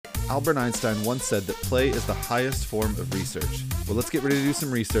Albert Einstein once said that play is the highest form of research. Well, let's get ready to do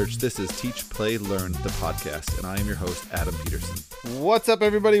some research. This is Teach, Play, Learn, the podcast, and I am your host, Adam Peterson. What's up,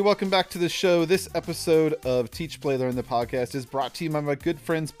 everybody? Welcome back to the show. This episode of Teach, Play, Learn, the podcast is brought to you by my good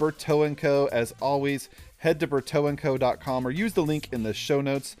friends, Bertot & Co. As always, head to bertotandco.com or use the link in the show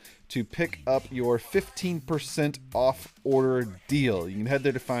notes to pick up your 15% off order deal. You can head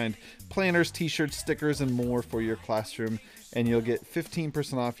there to find planners, t-shirts, stickers, and more for your classroom, and you'll get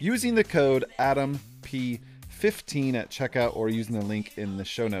 15% off using the code ADAMP15 at checkout or using the link in the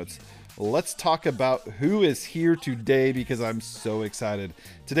show notes. Let's talk about who is here today because I'm so excited.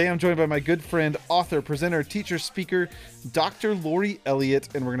 Today I'm joined by my good friend, author, presenter, teacher, speaker, Dr. Lori Elliott,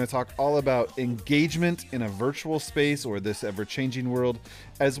 and we're going to talk all about engagement in a virtual space or this ever-changing world,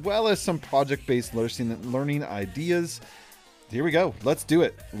 as well as some project-based learning ideas. Here we go. Let's do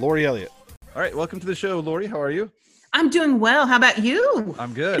it. Lori Elliott. All right. Welcome to the show, Lori. How are you? I'm doing well. How about you?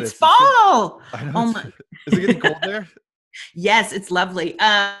 I'm good. It's fall. I know. Is it getting cold there? Yes, it's lovely.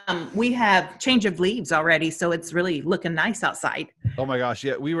 We have change of leaves already, so it's really looking nice outside. Oh my gosh.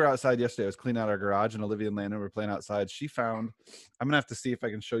 Yeah, we were outside yesterday. I was cleaning out our garage, and Olivia and Landon were playing outside. She found, I'm going to have to see if I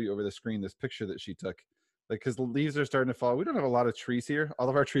can show you over the screen this picture that she took. Like, because the leaves are starting to fall. We don't have a lot of trees here. All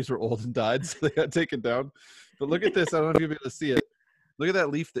of our trees were old and died, so they got taken down. But look at this. I don't know if you'll be able to see it. Look at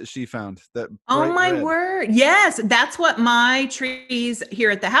that leaf that she found. Oh my word. Yes, that's what my trees here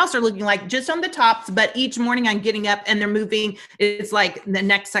at the house are looking like, just on the tops. But each morning I'm getting up and they're moving. It's like the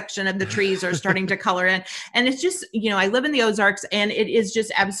next section of the trees are starting to color in. And it's just, I live in the Ozarks, and it is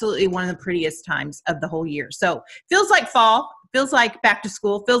just absolutely one of the prettiest times of the whole year. So feels like fall, feels like back to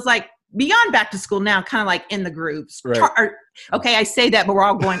school, feels like beyond back to school now, kind of like in the grooves. Right. Okay, I say that, but we're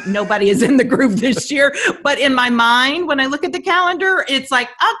all going, nobody is in the groove this year. But in my mind, when I look at the calendar, it's like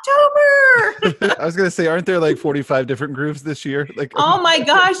October. I was going to say, aren't there like 45 different grooves this year? Like, oh my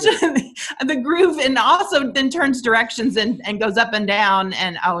gosh, the groove, and also then turns directions and goes up and down.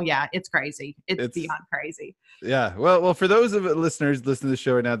 And oh yeah, it's crazy. It's beyond crazy. Yeah. Well, for those of listeners listening to the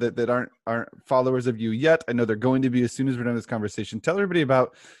show right now that aren't followers of you yet, I know they're going to be as soon as we're done this conversation. Tell everybody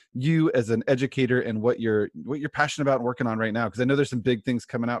about you as an educator and what you're passionate about and working on right now, because I know there's some big things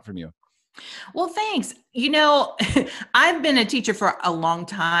coming out from you. Well, thanks. I've been a teacher for a long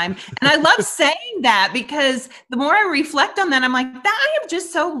time, and I love saying that because the more I reflect on that, I'm like, I am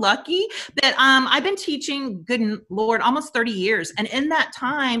just so lucky that I've been teaching, good Lord, almost 30 years. And in that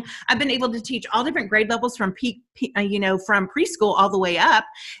time, I've been able to teach all different grade levels from from preschool all the way up.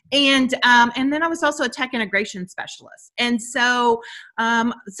 And then I was also a tech integration specialist. And so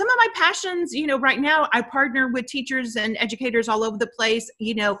some of my passions, right now I partner with teachers and educators all over the place,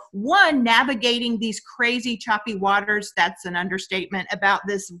 one, navigating these crazy choppy waters, that's an understatement, about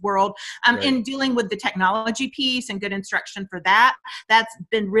this world, Right. in dealing with the technology piece and good instruction for that. That's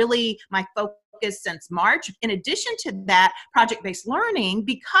been really my focus since March. In addition to that, project-based learning,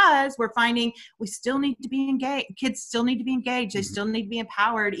 because we're finding we still need to be engaged. Kids still need to be engaged. They still need to be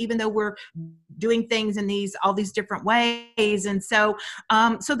empowered, even though we're doing things in all these different ways. And so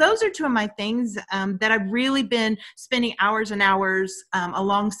those are two of my things that I've really been spending hours and hours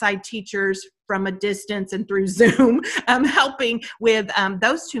alongside teachers from a distance and through Zoom, helping with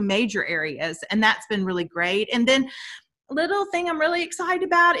those two major areas. And that's been really great. And then little thing I'm really excited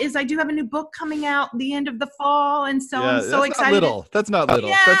about is I do have a new book coming out the end of the fall. And so I'm so excited. That's not little.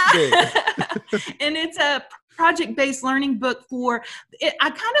 Yeah. That's big. And it's a project-based learning book I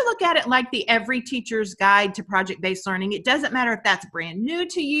kind of look at it like the Every Teacher's Guide to Project-Based Learning. It doesn't matter if that's brand new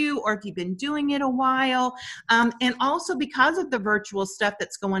to you or if you've been doing it a while. And also because of the virtual stuff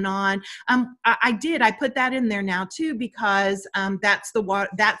that's going on, I put that in there now too, because that's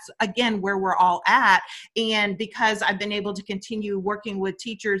again where we're all at. And because I've been able to continue working with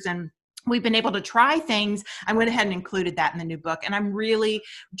teachers and we've been able to try things, I went ahead and included that in the new book. And I'm really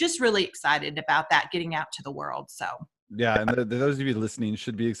excited about that getting out to the world. So yeah, and those of you listening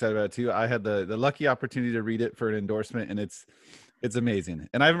should be excited about it too. I had the lucky opportunity to read it for an endorsement, and it's amazing.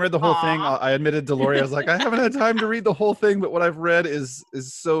 And I haven't read the whole thing. I admitted to Lori, I was like, I haven't had time to read the whole thing, but what I've read is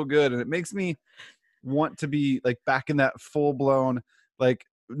so good. And it makes me want to be like back in that full blown, like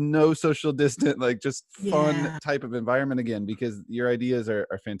no social distant, like just fun type of environment again, because your ideas are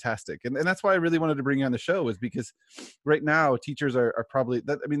fantastic. And that's why I really wanted to bring you on the show, is because right now teachers are probably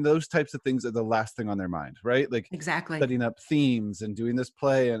those types of things are the last thing on their mind, right? Like exactly setting up themes and doing this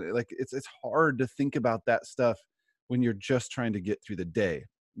play. And like, it's hard to think about that stuff when you're just trying to get through the day,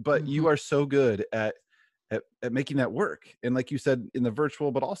 but you are so good at making that work. And like you said, in the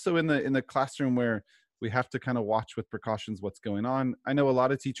virtual, but also in the classroom where we have to kind of watch with precautions what's going on. I know a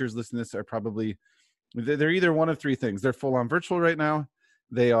lot of teachers listening to this are probably, they're either one of three things. They're full on virtual right now.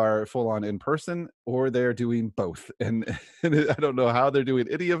 they are full on in person, or they're doing both. And I don't know how they're doing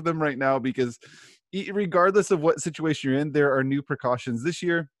any of them right now, because regardless of what situation you're in, there are new precautions this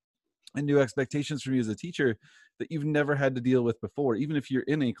year and new expectations from you as a teacher that you've never had to deal with before, even if you're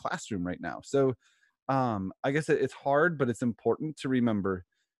in a classroom right now. So I guess it's hard, but it's important to remember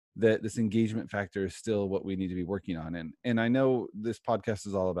that this engagement factor is still what we need to be working on. And I know this podcast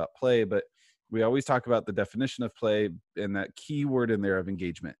is all about play, but we always talk about the definition of play and that key word in there of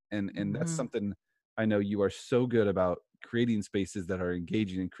engagement. And that's something I know you are so good about, creating spaces that are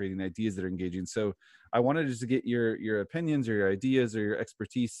engaging and creating ideas that are engaging. So I wanted just to get your opinions or your ideas or your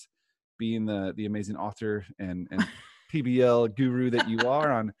expertise, being the amazing author and PBL guru that you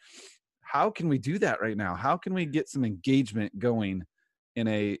are, on how can we do that right now? How can we get some engagement going in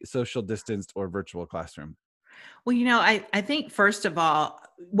a social distanced or virtual classroom? Well, I think first of all,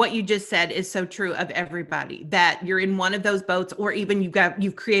 what you just said is so true of everybody, that you're in one of those boats, or even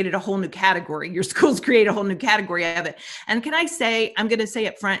you've created a whole new category. Your school's created a whole new category of it. And can I say, I'm going to say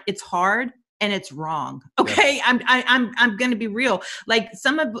up front, it's hard. And it's wrong. Okay. Yeah. I'm going to be real. Like,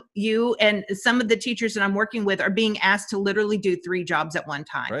 some of you and some of the teachers that I'm working with are being asked to literally do 3 jobs at one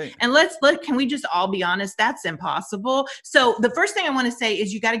time. Right. And can we just all be honest? That's impossible. So the first thing I want to say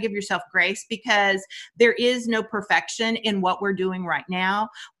is you got to give yourself grace, because there is no perfection in what we're doing right now.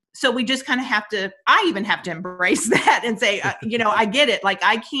 So we just kind of I even have to embrace that and say, I get it. Like,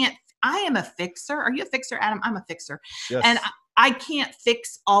 I am a fixer. Are you a fixer, Adam? I'm a fixer. Yes. And I can't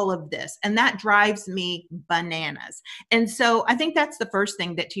fix all of this. And that drives me bananas. And so I think that's the first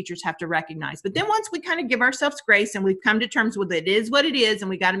thing that teachers have to recognize. But then once we kind of give ourselves grace and we've come to terms with it is what it is, and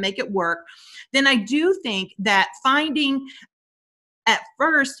we got to make it work, then I do think that finding at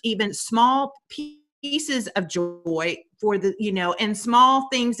first even small pieces of joy for and small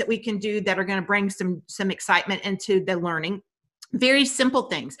things that we can do that are going to bring some excitement into the learning. Very simple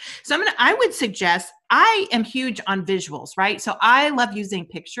things. So I would suggest, I am huge on visuals, right? So I love using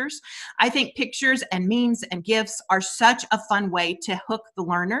pictures. I think pictures and memes and GIFs are such a fun way to hook the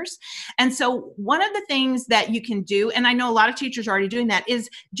learners. And so one of the things that you can do, and I know a lot of teachers are already doing that, is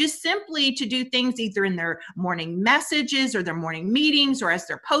just simply to do things either in their morning messages or their morning meetings, or as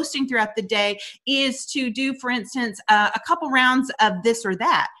they're posting throughout the day, is to do, for instance, a couple rounds of this or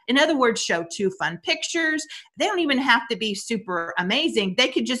that. In other words, show 2 fun pictures. They don't even have to be super amazing. They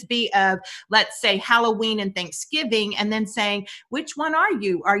could just be of, let's say, Halloween and Thanksgiving, and then saying, which one are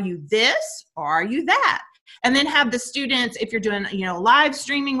you? Are you this or are you that? And then have the students, if you're doing, live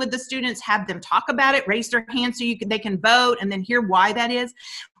streaming with the students, have them talk about it, raise their hand so they can vote, and then hear why that is.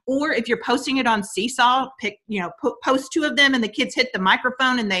 Or if you're posting it on Seesaw, post 2 of them, and the kids hit the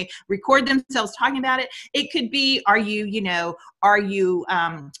microphone and they record themselves talking about it. It could be, are you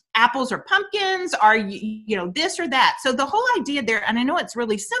apples or pumpkins? Are you, this or that? So the whole idea there, and I know it's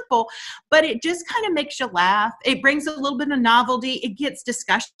really simple, but it just kind of makes you laugh. It brings a little bit of novelty. It gets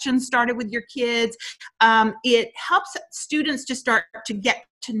discussion started with your kids. It helps students to start to get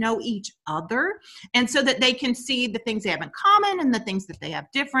to know each other, and so that they can see the things they have in common and the things that they have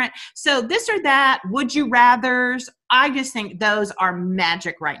different. So this or that, would you rathers, I just think those are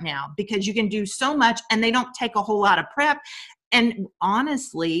magic right now, because you can do so much and they don't take a whole lot of prep. And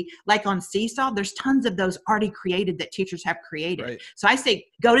honestly, like on Seesaw, there's tons of those already created that teachers have created. Right. So I say,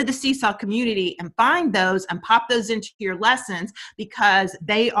 go to the Seesaw community and find those and pop those into your lessons, because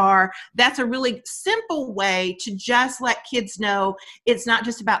that's a really simple way to just let kids know it's not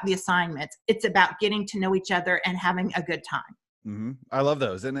just about the assignments. It's about getting to know each other and having a good time. Mm-hmm. I love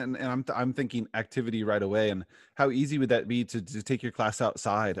those. And I'm thinking activity right away. And how easy would that be to take your class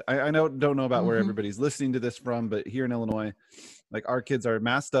outside? I don't know about where everybody's listening to this from, but here in Illinois, like, our kids are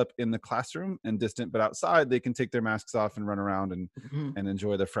masked up in the classroom and distant, but outside they can take their masks off and run around and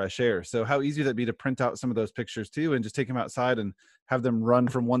enjoy the fresh air. So how easy would that be to print out some of those pictures too, and just take them outside and have them run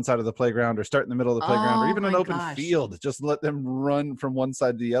from one side of the playground, or start in the middle of the playground, or even an open field. Just let them run from one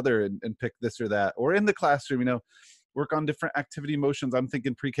side to the other and pick this or that. Or in the classroom, work on different activity motions. I'm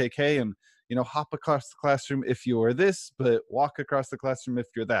thinking pre-KK, and hop across the classroom if you're this, but walk across the classroom if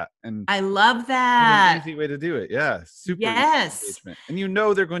you're that. And I love that. An easy way to do it. Yeah. Super yes. engagement.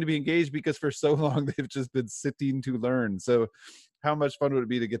 And they're going to be engaged, because for so long they've just been sitting to learn. So how much fun would it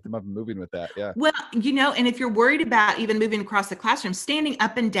be to get them up and moving with that? Yeah. Well, and if you're worried about even moving across the classroom, standing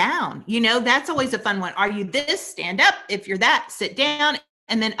up and down, that's always a fun one. Are you this? Stand up. If you're that, sit down.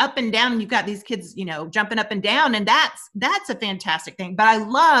 And then up and down, and you've got these kids, jumping up and down, and that's a fantastic thing. But I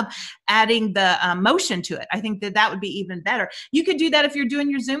love adding the motion to it. I think that would be even better. You could do that if you're doing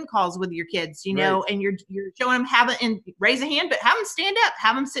your Zoom calls with your kids, right. And you're showing them and raise a hand, but have them stand up,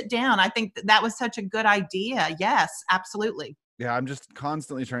 have them sit down. I think that was such a good idea. Yes, absolutely. Yeah, I'm just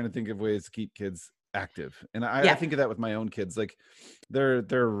constantly trying to think of ways to keep kids active. And I Yeah. think of that with my own kids. Like they're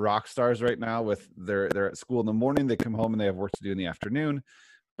rock stars right now with they're at school in the morning, they come home and they have work to do in the afternoon,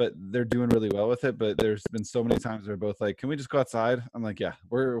 but they're doing really well with it. But there's been so many times where both like, can we just go outside? I'm like, yeah,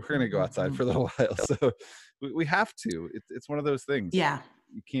 we're gonna go outside for a little while. So we have to. It's one of those things Yeah.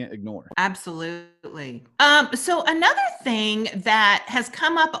 you can't ignore. Absolutely. So another thing that has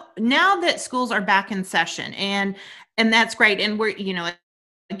come up now that schools are back in session, and that's great. And we're,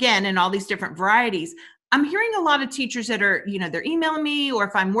 again, in all these different varieties, I'm hearing a lot of teachers that are, they're emailing me, or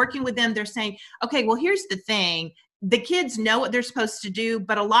if I'm working with them, they're saying, okay, well, here's the thing. The kids know what they're supposed to do,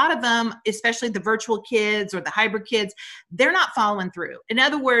 but a lot of them, especially the virtual kids or the hybrid kids, they're not following through. In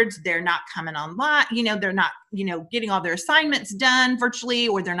other words, they're not coming online, they're not, getting all their assignments done virtually,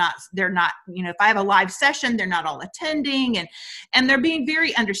 or they're not, if I have a live session, they're not all attending, and they're being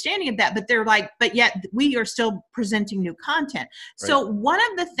very understanding of that, but they're like, but yet we are still presenting new content. Right. So one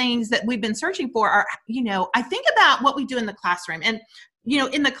of the things that we've been searching for are, I think about what we do in the classroom, and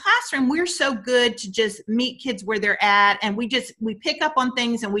in the classroom, we're so good to just meet kids where they're at, and we pick up on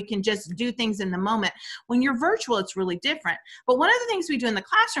things, and we can just do things in the moment. When you're virtual, it's really different. But one of the things we do in the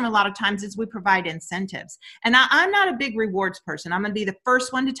classroom a lot of times is we provide incentives. And I'm not a big rewards person. I'm going to be the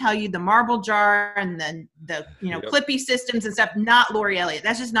first one to tell you the marble jar and the Yep. Clippy systems and stuff, not Lori Elliott.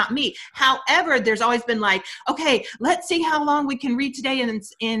 That's just not me. However, there's always been like, okay, let's see how long we can read today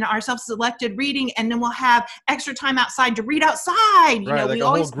in our self-selected reading, and then we'll have extra time outside to read outside. Right, like we a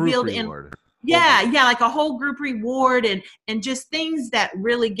always whole group build reward. in. Yeah, like a whole group reward, and just things that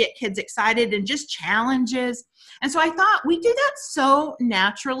really get kids excited, and just challenges. And so I thought we do that so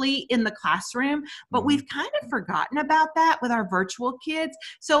naturally in the classroom, but we've kind of forgotten about that with our virtual kids.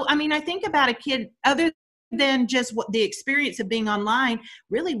 So, I mean, I think about a kid, other than just what the experience of being online,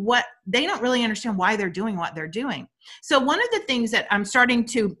 really what they don't really understand why they're doing what they're doing. So one of the things that I'm starting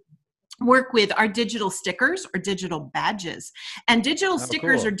to work with are digital stickers or digital badges. And digital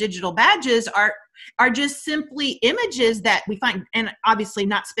stickers cool. or digital badges are just simply images that we find, and obviously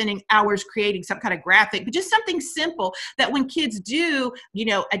not spending hours creating some kind of graphic, but just something simple that when kids do,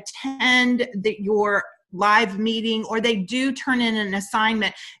 attend your live meeting, or they do turn in an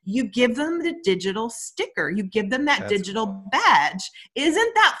assignment, you give them the digital sticker, you give them that digital badge.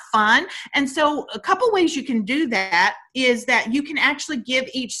 Isn't that fun? And so a couple ways you can do that is that you can actually give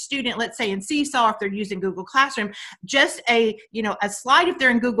each student, let's say in Seesaw, if they're using Google Classroom, just a slide, if they're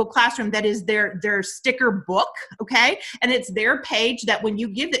in Google Classroom, that is their sticker book, okay? And it's their page that when you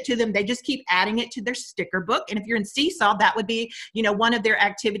give it to them, they just keep adding it to their sticker book. And if you're in Seesaw, that would be, one of their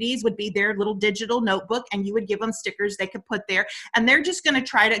activities would be their little digital notebook, and you would give them stickers they could put there, and they're just going to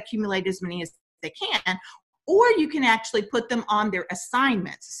try to accumulate as many as they can. Or you can actually put them on their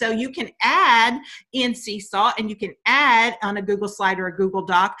assignments. So you can add in Seesaw, and you can add on a Google Slide or a Google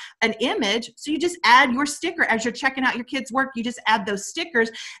Doc an image. So you just add your sticker as you're checking out your kids' work. You just add those stickers,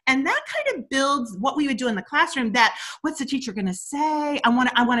 and that kind of builds what we would do in the classroom. That what's the teacher going to say? I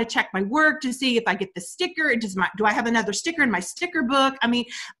want to check my work to see if I get the sticker. Do I have another sticker in my sticker book? I mean,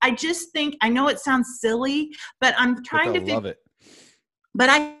 I just think, I know it sounds silly, but I'm trying to love it. But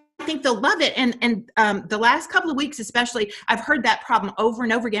I think they'll love it. And the last couple of weeks, especially, I've heard that problem over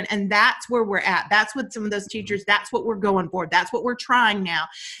and over again. And that's where we're at. That's what some of those teachers, that's what we're going for. That's what we're trying now.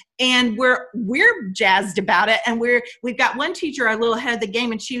 And we're jazzed about it. And we've got one teacher a little ahead of the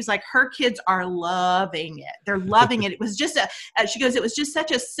game, and she was like, her kids are loving it. They're loving it. It was just she goes, it was just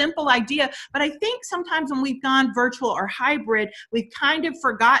such a simple idea. But I think sometimes when we've gone virtual or hybrid, we've kind of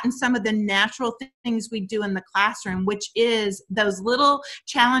forgotten some of the natural things we do in the classroom, which is those little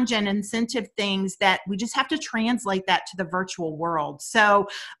challenge and incentive things that we just have to translate that to the virtual world. So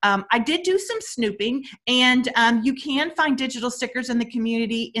I did do some snooping, and you can find digital stickers in the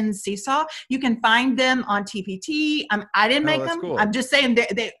community in Seesaw. You can find them on TPT. I didn't make them. Cool. I'm just saying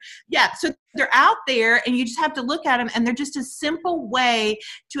so they're out there, and you just have to look at them, and they're just a simple way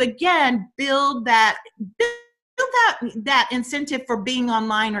to, again, build that incentive for being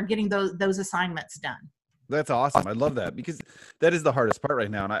online or getting those assignments done. That's awesome. I love that, because that is the hardest part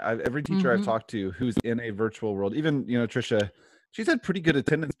right now. And every teacher I've talked to who's in a virtual world, even, Trisha, she's had pretty good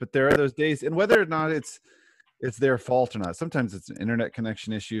attendance, but there are those days, and whether or not it's their fault or not, sometimes it's an internet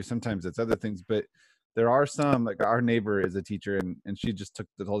connection issue, sometimes it's other things, but there are some, like our neighbor is a teacher, and she just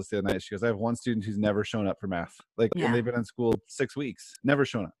told us the other night, she goes, I have one student who's never shown up for math, and they've been in school 6 weeks, never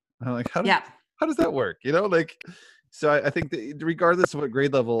shown up. And I'm like, how does that work? So I think that regardless of what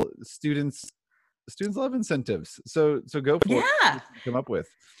grade level, students love incentives. So go for it. Come up with.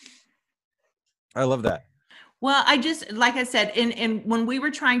 I love that. Well, I just, like I said, in when we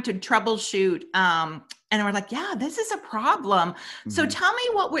were trying to troubleshoot, and we're like, yeah, this is a problem. So Hmm. tell me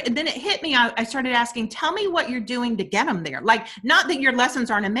what we're, and then it hit me. I started asking, tell me what you're doing to get them there. Like, not that your lessons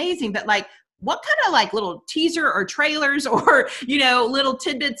aren't amazing, but like, what kind of like little teaser or trailers or, little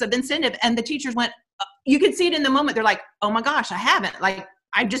tidbits of incentive? And the teachers went, you could see it in the moment. They're like, oh my gosh, I haven't. Like,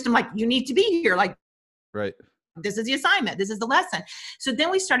 I just am like, you need to be here. Like, Right. this is the assignment, this is the lesson. So then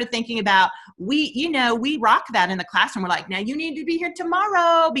we started thinking about, we rock that in the classroom. We're like, now you need to be here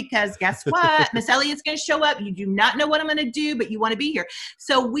tomorrow, because guess what, Miss Elliott's going to show up. You do not know what I'm going to do, but you want to be here.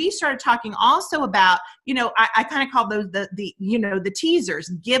 So we started talking also about, I kind of call those the teasers.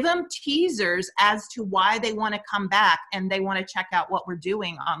 Give them teasers as to why they want to come back and they want to check out what we're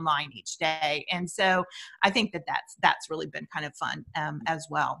doing online each day. And so I think that's really been kind of fun as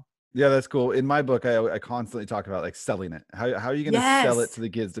well. Yeah, that's cool. In my book, I constantly talk about like selling it. How are you going to sell it Yes. to the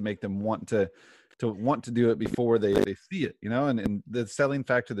kids to make them want to do it before they see it, and the selling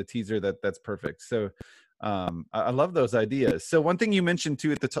factor, the teaser, that's perfect. So I love those ideas. So one thing you mentioned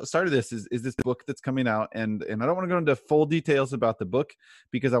too at the start of this is this book that's coming out, and I don't want to go into full details about the book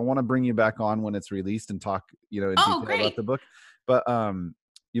because I want to bring you back on when it's released and talk, in Oh, detail about great. the book. But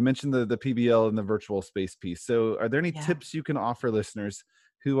you mentioned the PBL and the virtual space piece. So are there any Yeah. tips you can offer listeners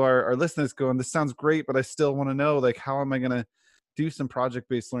who are listeners going, this sounds great, but I still want to know, like, how am I going to do some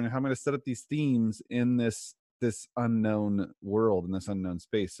project-based learning? How am I going to set up these themes in this unknown world, in this unknown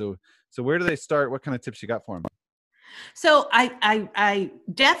space? So where do they start? What kind of tips you got for them? So I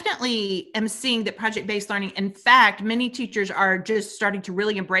definitely am seeing that project-based learning. In fact, many teachers are just starting to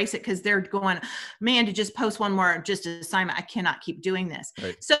really embrace it because they're going, man, to just post one more just assignment, I cannot keep doing this.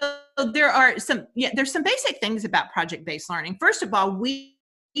 Right. So there's some basic things about project-based learning. First of all, we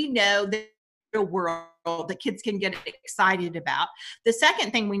know that the world that kids can get excited about. The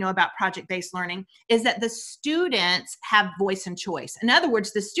second thing we know about project-based learning is that the students have voice and choice. In other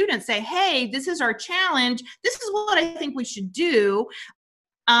words, the students say, hey, this is our challenge. This is what I think we should do.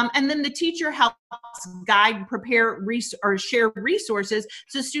 And then the teacher helps guide, prepare, or share resources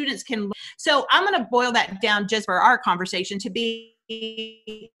so students can. So I'm going to boil that down just for our conversation to be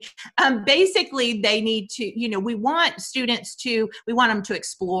basically they need to, we want them to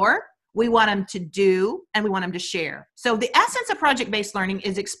explore, we want them to do, and we want them to share. So the essence of project-based learning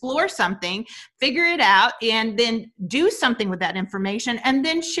is explore something, figure it out, and then do something with that information, and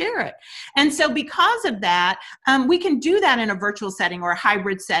then share it. And so because of that, we can do that in a virtual setting or a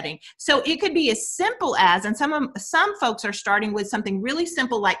hybrid setting. So it could be as simple as, and some folks are starting with something really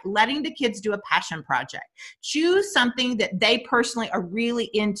simple, like letting the kids do a passion project. Choose something that they personally are really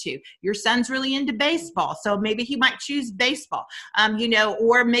into. Your son's really into baseball, so maybe he might choose baseball,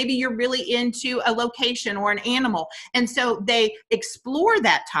 or maybe you're really into a location or an animal. And so they explore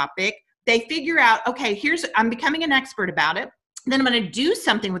that topic. They figure out, okay, I'm becoming an expert about it. Then I'm going to do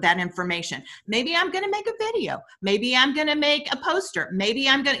something with that information. Maybe I'm going to make a video. Maybe I'm going to make a poster. Maybe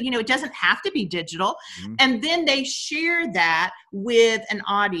I'm going to, it doesn't have to be digital. Mhm. And then they share that with an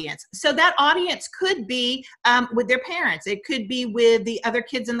audience. So that audience could be with their parents. It could be with the other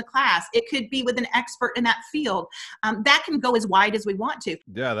kids in the class. It could be with an expert in that field. That can go as wide as we want to.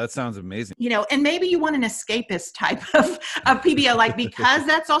 Yeah, that sounds amazing. And maybe you want an escapist type of PBL, like, because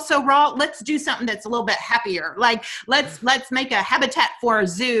that's also raw, let's do something that's a little bit happier. Like let's make a habitat for a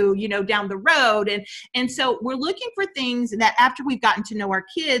zoo, down the road. And so we're looking for things that after we've gotten to know our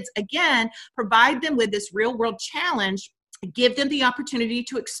kids, again, provide them with this real world challenge, give them the opportunity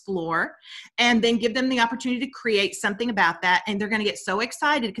to explore, and then give them the opportunity to create something about that. And they're going to get so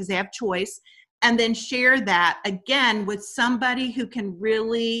excited because they have choice. And then share that again with somebody who can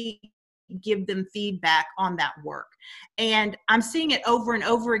really give them feedback on that work. And I'm seeing it over and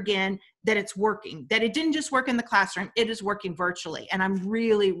over again that it's working, that it didn't just work in the classroom, it is working virtually. And I'm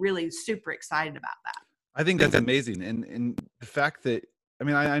really, really super excited about that. I think that's amazing. And the fact that,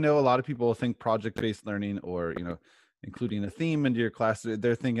 I know a lot of people think project-based learning or, including a theme into your class,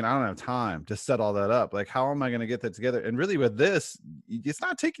 they're thinking, I don't have time to set all that up. Like, how am I going to get that together? And really with this, it's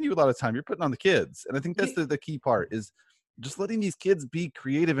not taking you a lot of time. You're putting on the kids. And I think that's the key part, is just letting these kids be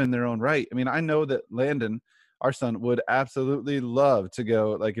creative in their own right. I know that Landon, our son, would absolutely love to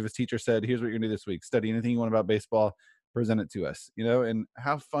go, like, if his teacher said, here's what you're going to do this week, study anything you want about baseball, present it to us, and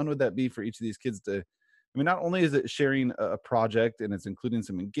how fun would that be for each of these kids to, not only is it sharing a project and it's including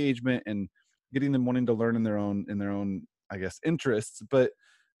some engagement and getting them wanting to learn in their own, I guess, interests, but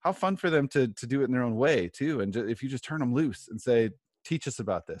how fun for them to do it in their own way too. And if you just turn them loose and say, teach us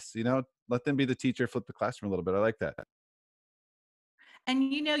about this, let them be the teacher, flip the classroom a little bit. I like that. And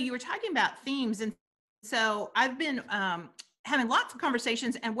you were talking about themes. And so I've been having lots of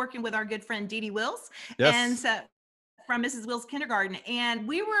conversations and working with our good friend Dee Dee Wills. And Yes. so from Mrs. Will's Kindergarten, and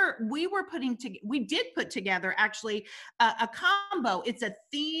we did put together actually a combo. It's a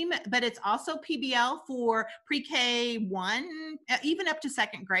theme, but it's also PBL for pre-K 1, even up to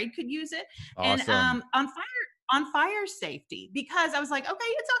second grade could use it. And Awesome. on fire safety, because I was like, okay,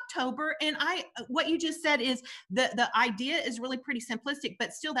 it's October, and what you just said is the idea is really pretty simplistic,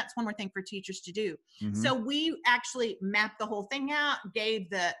 but still that's one more thing for teachers to do. Hmm. So we actually mapped the whole thing out, gave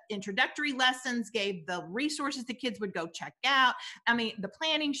the introductory lessons, gave the resources the kids would go check out. I mean, the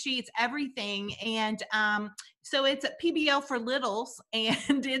planning sheets, everything. And so it's a PBL for littles,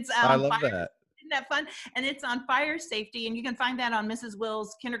 and it's I fire. love that. Isn't that fun? And it's on fire safety, and you can find that on Mrs.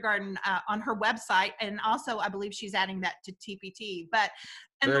 Will's Kindergarten on her website. And also, I believe she's adding that to TPT. But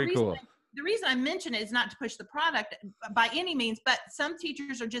and Very cool. the reason I mention it is not to push the product by any means, but some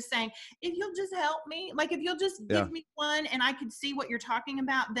teachers are just saying, if you'll just help me, like if you'll just Yeah. give me one and I could see what you're talking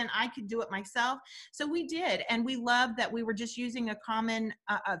about, then I could do it myself. So we did. And we loved that we were just using a common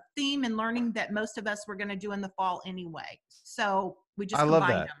theme and learning that most of us were going to do in the fall anyway. So we I just love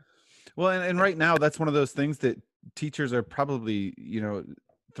combined that. them. Well, and right now, that's one of those things that teachers are probably,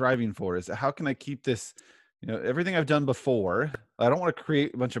 thriving for is how can I keep this, everything I've done before. I don't want to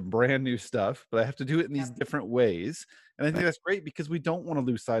create a bunch of brand new stuff, but I have to do it in these Yep. different ways. And I think that's great because we don't want to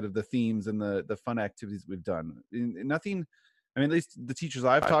lose sight of the themes and the fun activities we've done. Nothing, I mean, at least the teachers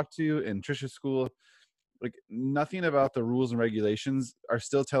I've talked to in Trisha's school, like nothing about the rules and regulations are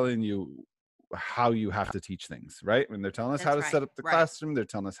still telling you how you have to teach things, right? I mean, they're telling us how That's to right. set up the Right. classroom, they're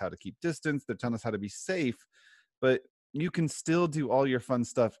telling us how to keep distance, they're telling us how to be safe, but you can still do all your fun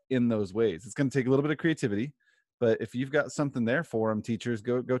stuff in those ways. It's going to take a little bit of creativity, but if you've got something there for them, teachers,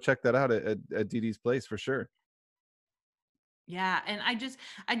 go check that out at Dee Dee's place for sure. Yeah, and I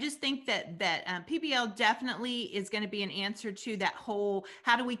just think that PBL definitely is going to be an answer to that whole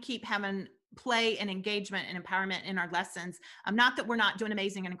how do we keep having play and engagement and empowerment in our lessons. Not that we're not doing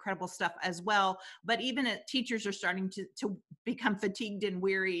amazing and incredible stuff as well, but even teachers are starting to become fatigued and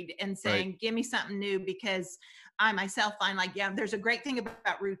wearied and Right. saying, "Give me something new," because I myself find like, yeah, there's a great thing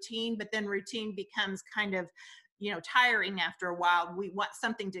about routine, but then routine becomes kind of tiring after a while. We want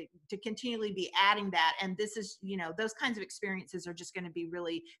something to continually be adding that, and this is those kinds of experiences are just going to be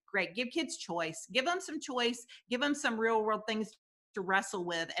really great. Give kids choice, give them some choice, give them some real world things to wrestle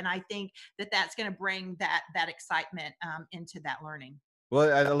with, and I think that that's going to bring that excitement into that learning.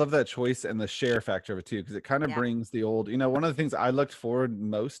 Well, I love that choice and the share factor of it too, because it kind of Yeah. brings the old, one of the things I looked forward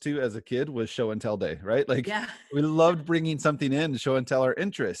most to as a kid was show and tell day, right? Like Yeah. we loved bringing something in to show and tell our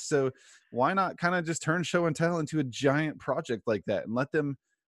interests. So why not kind of just turn show and tell into a giant project like that and let them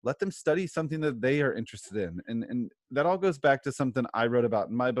study something that they are interested in. And that all goes back to something I wrote about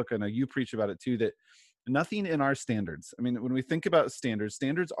in my book. I know you preach about it too, that nothing in our standards. I mean, when we think about standards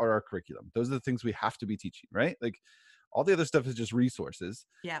are our curriculum. Those are the things we have to be teaching, right? Like all the other stuff is just resources.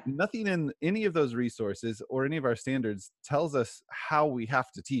 Yeah. Nothing in any of those resources or any of our standards tells us how we have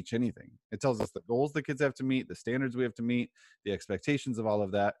to teach anything. It tells us the goals the kids have to meet, the standards we have to meet, the expectations of all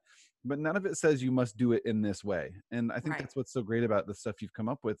of that. But none of it says you must do it in this way. And I think Right. that's what's so great about the stuff you've come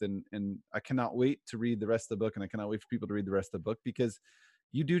up with. And I cannot wait to read the rest of the book. And I cannot wait for people to read the rest of the book because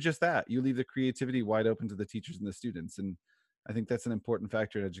you do just that. You leave the creativity wide open to the teachers and the students. And I think that's an important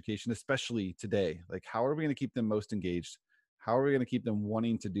factor in education, especially today. Like, how are we going to keep them most engaged? How are we going to keep them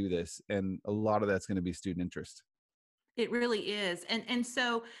wanting to do this? And a lot of that's going to be student interest. It really is. And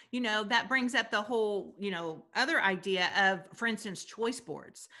so, that brings up the whole, other idea of, for instance, choice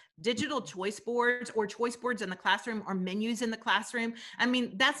boards, digital choice boards or choice boards in the classroom or menus in the classroom. I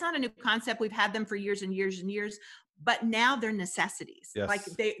mean, that's not a new concept. We've had them for years and years and years, but now they're necessities. Like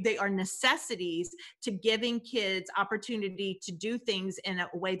Yes. they are necessities to giving kids opportunity to do things in a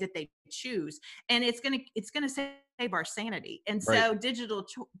way that they choose. And it's going to save our sanity. And Right. so digital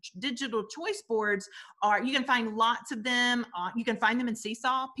choice boards you can find lots of them. You can find them in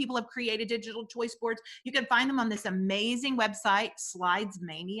Seesaw. People have created digital choice boards. You can find them on this amazing website, Slides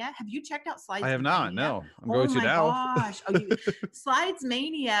Mania. Have you checked out I Slides have not. Mania? No, I'm Oh going to my now. gosh. Slides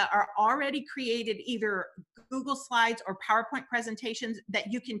Mania are already created either Google Slides or PowerPoint presentations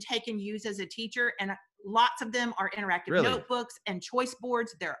that you can take and use as a teacher. And lots of them are interactive Really? notebooks and choice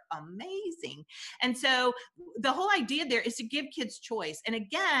boards. They're amazing. And so the whole idea there is to give kids choice. And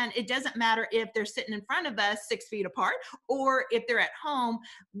again, it doesn't matter if they're sitting in front of us 6 feet apart or if they're at home.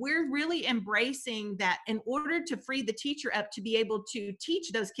 We're really embracing that in order to free the teacher up to be able to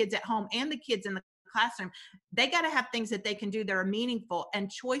teach those kids at home and the kids in the classroom. they got to have things that they can do that are meaningful,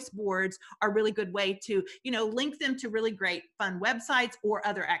 and choice boards are a really good way to, link them to really great fun websites or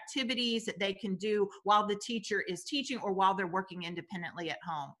other activities that they can do while the teacher is teaching or while they're working independently at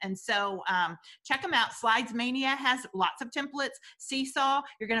home. And so check them out. Slides Mania has lots of templates. Seesaw,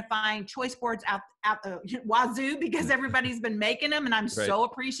 you're going to find choice boards out the wazoo because everybody's been making them, and I'm so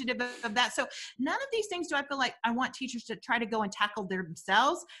appreciative of that. So none of these things do I feel like I want teachers to try to go and tackle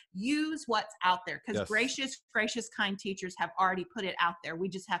themselves. Use what's out there, because gracious, kind teachers have already put it out there. We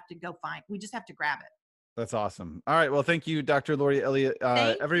just have to we just have to grab it. That's awesome. All right. Well, thank you, Dr. Lori Elliott.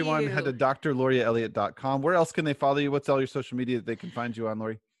 Everyone head to drlorielliott.com. Where else can they follow you? What's all your social media that they can find you on,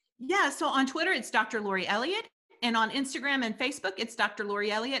 Lori? Yeah. So on Twitter, it's Dr. Lori Elliott. And on Instagram and Facebook, it's Dr.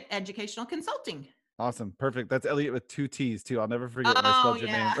 Lori Elliott Educational Consulting. Awesome. Perfect. That's Elliott with 2 T's too. I'll never forget when I spelled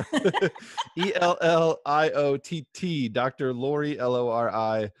your name. ELLIOTT, Dr. Lori,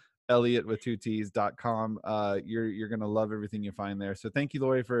 LORI, Elliott with 2 T's.com. You're going to love everything you find there. So thank you,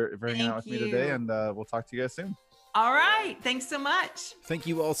 Lori, for hanging out with me today, and we'll talk to you guys soon. All right. Thanks so much. Thank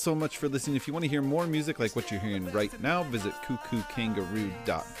you all so much for listening. If you want to hear more music like what you're hearing right now, visit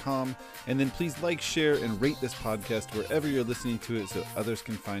cuckookangaroo.com. And then please like, share, and rate this podcast wherever you're listening to it so others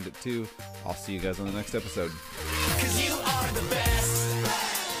can find it too. I'll see you guys on the next episode. 'Cause you are the best.